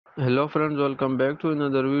Hello friends, welcome back to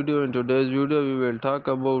another video. In today's video, we will talk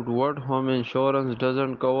about what home insurance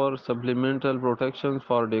doesn't cover, supplemental protections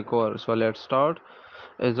for decor. So let's start.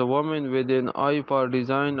 As a woman with an eye for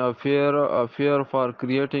design, a fear for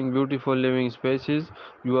creating beautiful living spaces,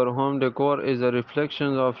 your home decor is a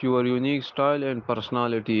reflection of your unique style and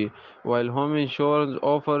personality. While home insurance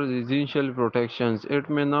offers essential protections, it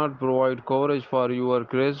may not provide coverage for your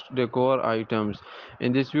crest decor items.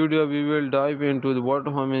 In this video, we will dive into what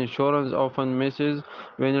home insurance often misses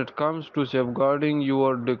when it comes to safeguarding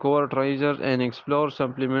your decor treasures and explore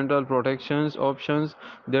supplemental protections options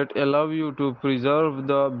that allow you to preserve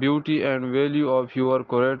the beauty and value of your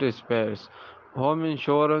curated space. Home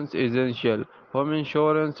insurance is essential. Home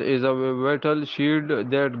insurance is a vital shield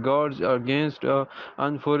that guards against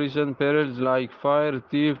unforeseen perils like fire,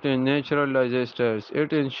 theft, and natural disasters.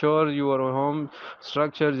 It ensures your home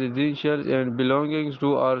structure's essentials and belongings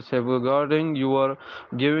to are safeguarding your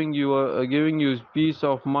giving you peace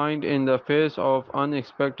of mind in the face of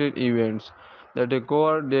unexpected events. The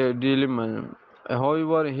decor dilemma.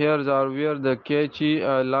 However, here's are where the catchy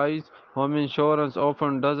lies. Home insurance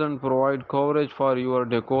often doesn't provide coverage for your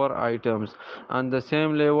decor items on the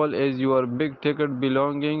same level as your big ticket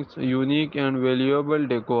belongings, unique and valuable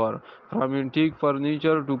decor. From antique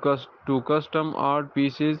furniture to custom art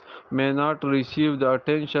pieces may not receive the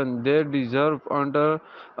attention they deserve under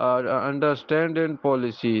standard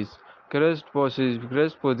policies. Crest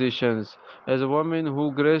positions. As a woman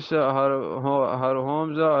who graces her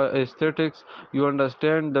home's aesthetics, you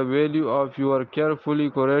understand the value of your carefully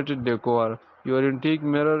curated decor. Your antique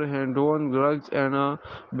mirror, hand-woven rugs, and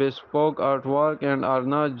bespoke artwork and are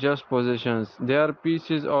not just possessions. They are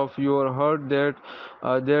pieces of your heart that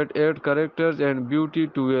add characters and beauty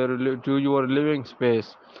to your living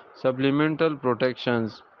space. Supplemental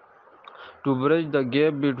protections. To bridge the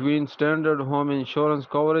gap between standard home insurance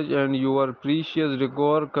coverage and your precious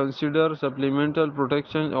decor, consider supplemental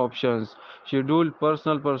protection options. Scheduled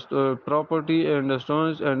personal property and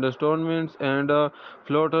installments and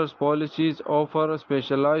floaters policies offer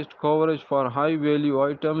specialized coverage for high value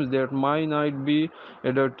items that might not be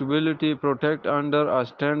adaptability protect under a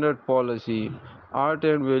standard policy. Art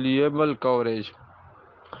and valuable coverage.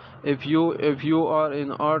 If you are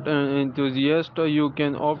an art enthusiast, you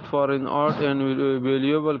can opt for an art and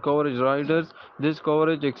valuable coverage riders. This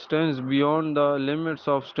coverage extends beyond the limits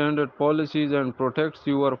of standard policies and protects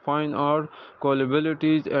your fine art,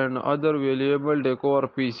 collectibles, and other valuable decor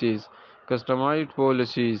pieces. Customized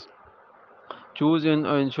policies. Choose an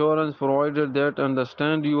insurance provider that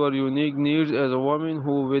understands your unique needs as a woman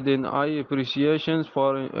who with an eye appreciations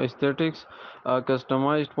for aesthetics. A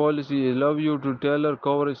customized policy allows you to tailor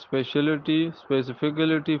coverage specifically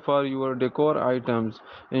for your decor items,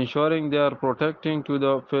 ensuring they are protecting to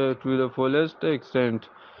the fullest extent.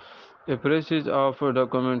 A process of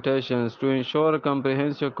documentations. To ensure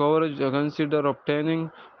comprehensive coverage, consider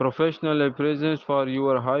obtaining professional appraisals for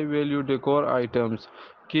your high-value decor items.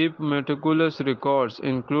 Keep meticulous records,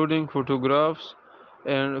 including photographs,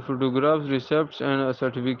 receipts, and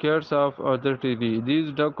certificates of authority.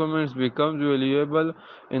 These documents become valuable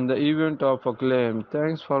in the event of a claim.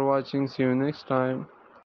 Thanks for watching. See you next time.